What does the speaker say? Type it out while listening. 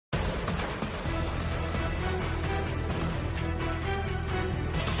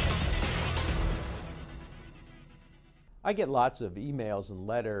I get lots of emails and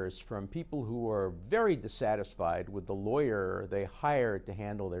letters from people who are very dissatisfied with the lawyer they hired to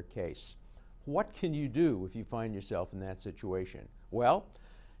handle their case. What can you do if you find yourself in that situation? Well,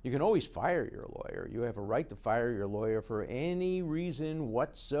 you can always fire your lawyer. You have a right to fire your lawyer for any reason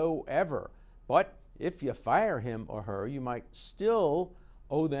whatsoever. But if you fire him or her, you might still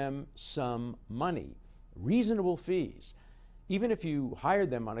owe them some money, reasonable fees. Even if you hired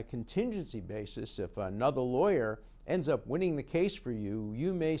them on a contingency basis, if another lawyer ends up winning the case for you,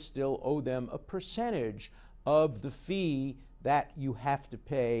 you may still owe them a percentage of the fee that you have to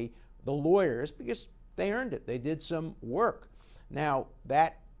pay the lawyers because they earned it. They did some work. Now,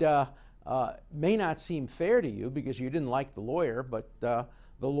 that may not seem fair to you because you didn't like the lawyer, but the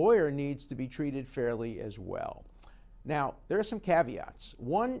lawyer needs to be treated fairly as well. Now, there are some caveats.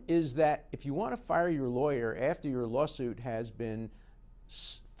 One is that if you want to fire your lawyer after your lawsuit has been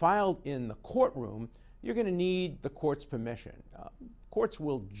filed in the courtroom, you're going to need the court's permission. Courts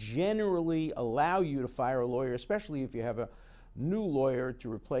will generally allow you to fire a lawyer, especially if you have a new lawyer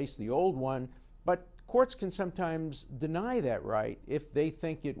to replace the old one, but courts can sometimes deny that right if they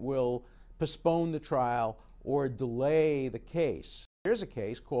think it will postpone the trial or delay the case. Here's a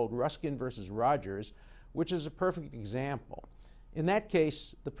case called Ruskin versus Rogers, which is a perfect example. In that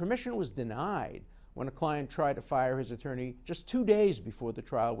case, the permission was denied when a client tried to fire his attorney just 2 days before the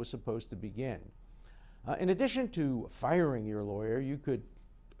trial was supposed to begin. In addition to firing your lawyer, you could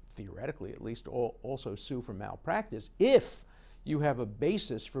theoretically at least also sue for malpractice if you have a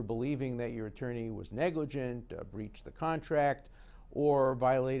basis for believing that your attorney was negligent, breached the contract, or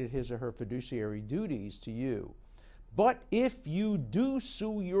violated his or her fiduciary duties to you. But if you do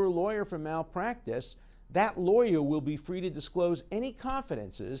sue your lawyer for malpractice, that lawyer will be free to disclose any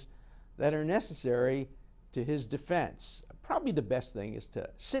confidences that are necessary to his defense. Probably the best thing is to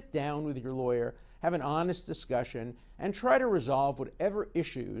sit down with your lawyer, have an honest discussion, and try to resolve whatever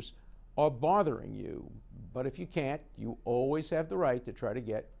issues are bothering you. But if you can't, you always have the right to try to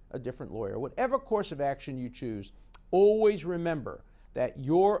get a different lawyer. Whatever course of action you choose, always remember that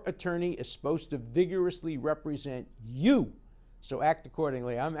your attorney is supposed to vigorously represent you. So act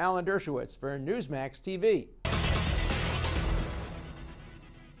accordingly. I'm Alan Dershowitz for Newsmax TV.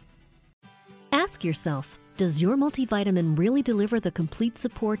 Ask yourself, does your multivitamin really deliver the complete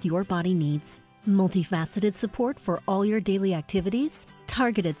support your body needs? Multifaceted support for all your daily activities?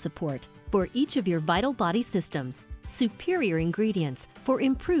 Targeted support for each of your vital body systems. Superior ingredients for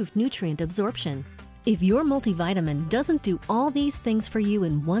improved nutrient absorption. If your multivitamin doesn't do all these things for you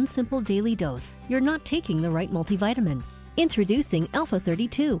in one simple daily dose, you're not taking the right multivitamin. Introducing Alpha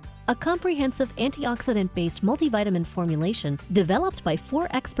 32, a comprehensive antioxidant-based multivitamin formulation developed by 4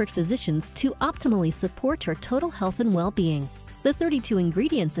 expert physicians to optimally support your total health and well-being. The 32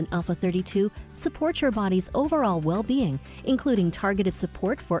 ingredients in Alpha 32 support your body's overall well-being, including targeted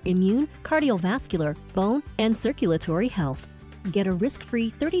support for immune, cardiovascular, bone, and circulatory health. Get a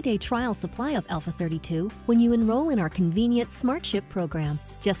risk-free 30-day trial supply of Alpha 32 when you enroll in our convenient Smart Ship program.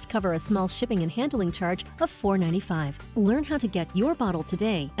 Just cover a small shipping and handling charge of $4.95. Learn how to get your bottle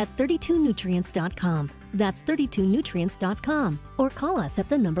today at 32nutrients.com. That's 32nutrients.com, or call us at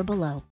the number below.